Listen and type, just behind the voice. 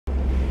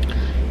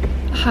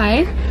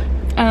Hi,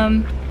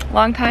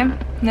 long time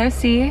no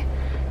see.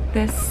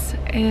 This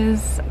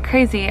is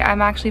crazy. I'm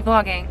actually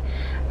vlogging.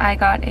 I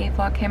got a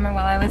vlog camera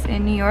while I was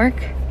in New York,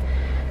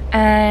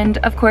 and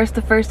of course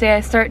the first day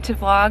I start to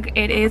vlog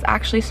it is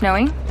actually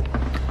snowing.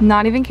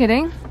 Not even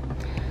kidding.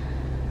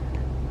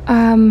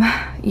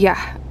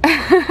 Yeah.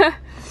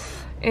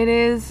 It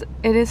is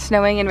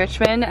snowing in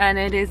Richmond, and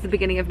it is the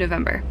beginning of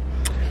November.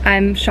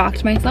 I'm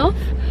shocked myself.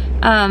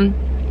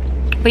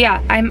 But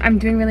yeah, I'm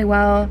doing really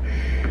well.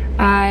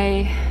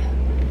 I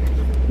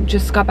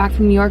just got back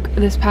from New York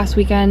this past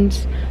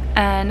weekend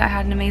and I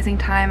had an amazing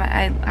time.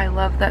 I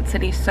love that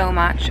city so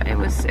much. It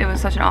was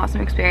such an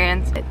awesome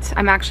experience.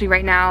 I'm actually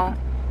right now,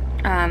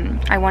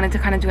 I wanted to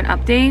kind of do an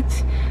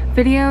update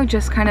video,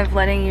 just kind of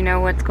letting you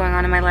know what's going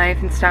on in my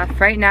life and stuff.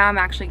 Right now I'm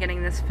actually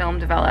getting this film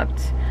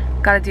developed.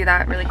 Gotta do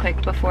that really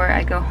quick before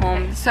I go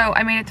home. So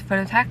I made it to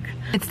Phototech.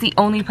 It's the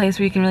only place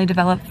where you can really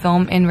develop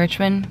film in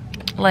Richmond,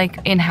 like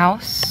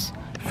in-house,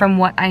 from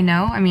what I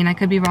know. I mean, I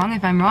could be wrong.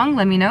 If I'm wrong,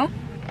 let me know.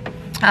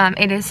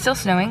 It is still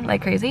snowing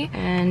like crazy,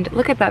 and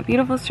look at that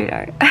beautiful street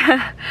art.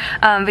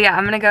 But yeah,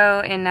 I'm gonna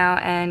go in now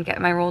and get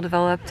my roll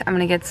developed. I'm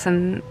gonna get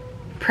some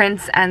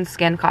prints and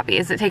scanned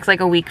copies. It takes like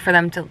a week for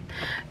them to,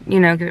 you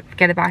know,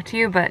 get it back to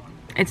you, but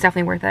it's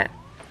definitely worth it.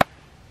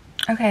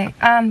 Okay,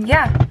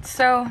 yeah,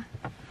 so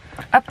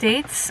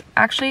updates.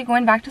 Actually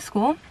going back to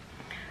school.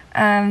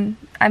 I'm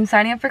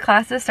signing up for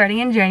classes starting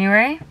in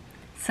January,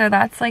 so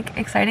that's like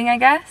exciting, I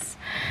guess.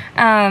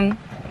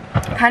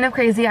 Kind of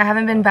crazy. I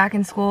haven't been back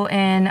in school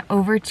in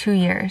over 2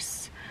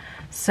 years.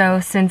 So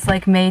since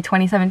like May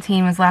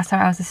 2017 was the last time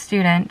I was a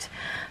student.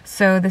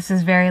 So this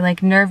is very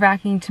like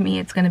nerve-wracking to me.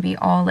 It's going to be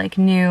all like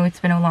new. It's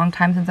been a long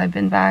time since I've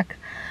been back.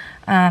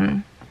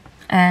 And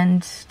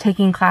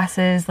taking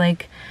classes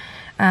like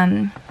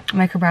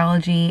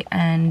microbiology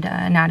and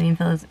anatomy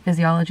and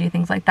physiology,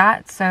 things like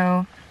that.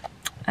 So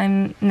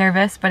I'm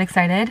nervous but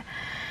excited.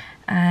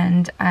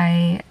 And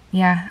I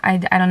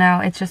don't know.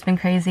 It's just been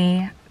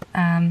crazy.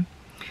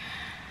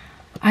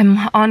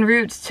 I'm en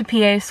route to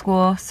PA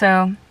school,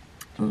 so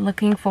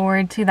looking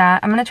forward to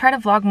that. I'm gonna try to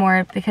vlog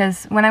more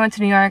because when I went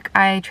to New York,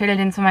 I traded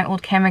in some of my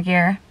old camera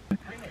gear.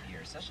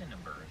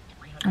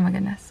 Oh my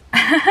goodness.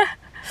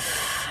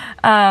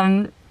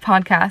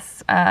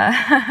 Podcasts.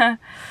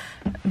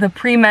 The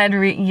pre-med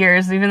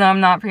years, even though I'm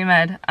not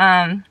pre-med.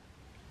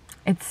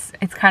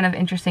 It's kind of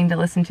interesting to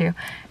listen to.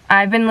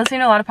 I've been listening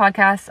to a lot of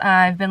podcasts.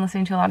 I've been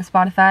listening to a lot of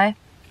Spotify.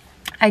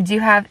 I do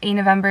have a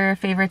November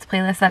favorites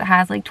playlist that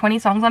has like 20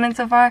 songs on it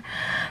so far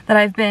that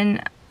I've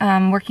been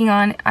working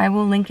on. I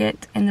will link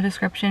it in the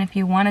description if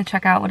you want to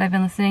check out what I've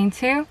been listening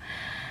to.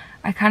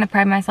 I kind of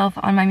pride myself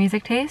on my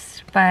music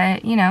taste,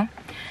 but you know.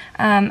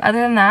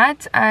 Other than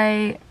that,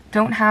 I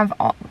don't have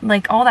all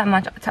that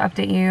much to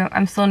update you.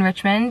 I'm still in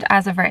Richmond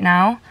as of right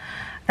now.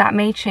 That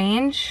may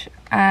change.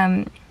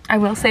 I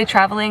will say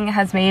traveling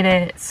has made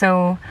it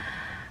so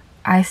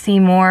I see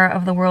more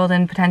of the world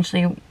and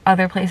potentially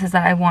other places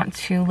that I want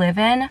to live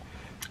in.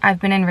 I've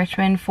been in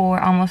Richmond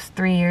for almost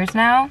 3 years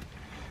now,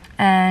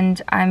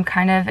 and I'm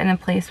kind of in a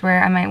place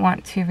where I might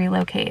want to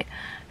relocate.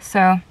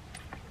 So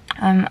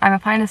I'm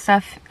applying to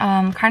stuff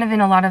kind of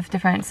in a lot of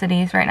different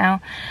cities right now,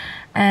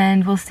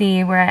 and we'll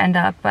see where I end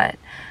up. But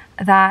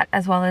that,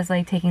 as well as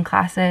like taking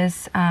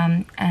classes,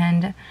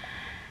 and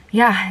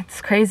yeah,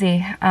 it's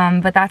crazy.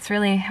 But that's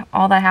really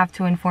all that I have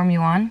to inform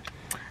you on.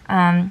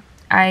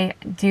 I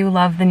do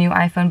love the new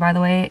iPhone, by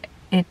the way.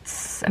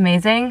 It's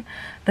amazing.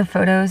 The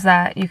photos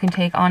that you can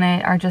take on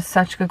it are just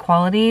such good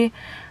quality.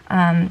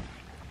 I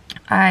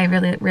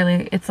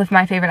really, it's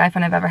my favorite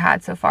iPhone I've ever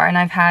had so far, and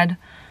I've had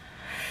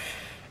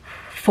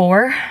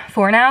four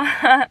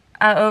now,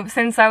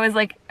 since I was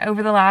like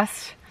over the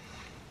last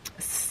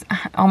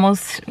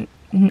almost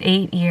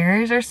 8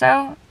 years or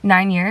so,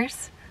 9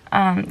 years.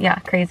 Yeah,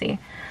 crazy.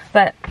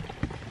 But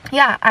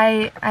yeah,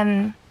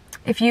 I'm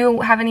if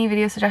you have any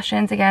video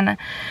suggestions, again,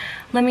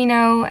 let me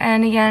know.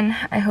 And again,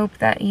 I hope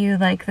that you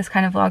like this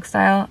kind of vlog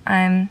style.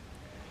 I'm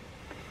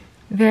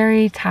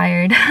very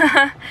tired.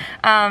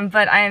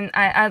 But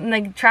I'm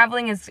like,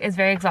 traveling is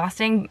very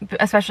exhausting,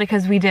 especially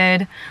because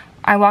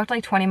I walked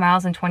like 20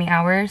 miles in 20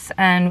 hours,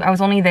 and I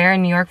was only there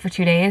in New York for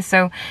 2 days.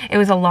 So it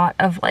was a lot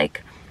of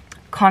like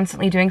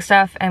constantly doing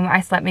stuff, and I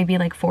slept maybe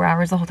like 4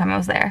 hours the whole time I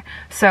was there.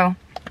 So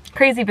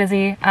crazy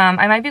busy.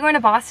 I might be going to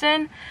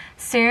Boston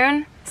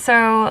soon,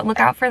 so look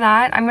out for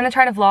that. I'm gonna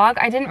try to vlog.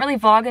 I didn't really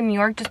vlog in New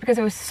York just because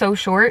it was so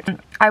short.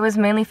 I was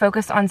mainly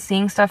focused on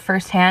seeing stuff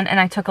firsthand, and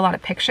I took a lot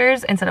of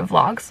pictures instead of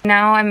vlogs.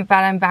 Now I'm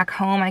back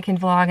home, I can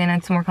vlog, and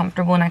it's more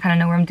comfortable, and I kind of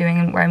know where I'm doing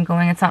and where I'm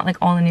going. It's not like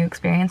all a new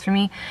experience for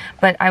me,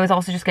 but I was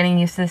also just getting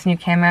used to this new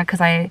camera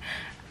because I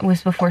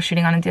was before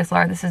shooting on a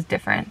DSLR. This is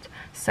different.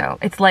 So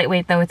it's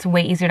lightweight though. It's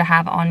way easier to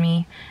have on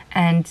me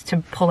and to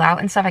pull out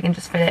and stuff. I can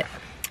just fit it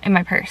in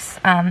my purse.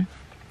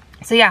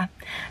 So yeah,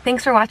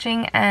 thanks for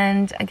watching,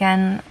 and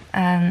again,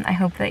 I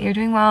hope that you're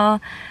doing well.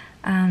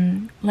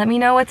 Let me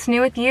know what's new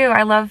with you.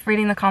 I love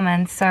reading the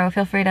comments, so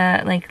feel free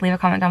to like leave a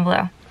comment down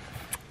below.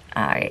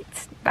 Alright,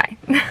 bye.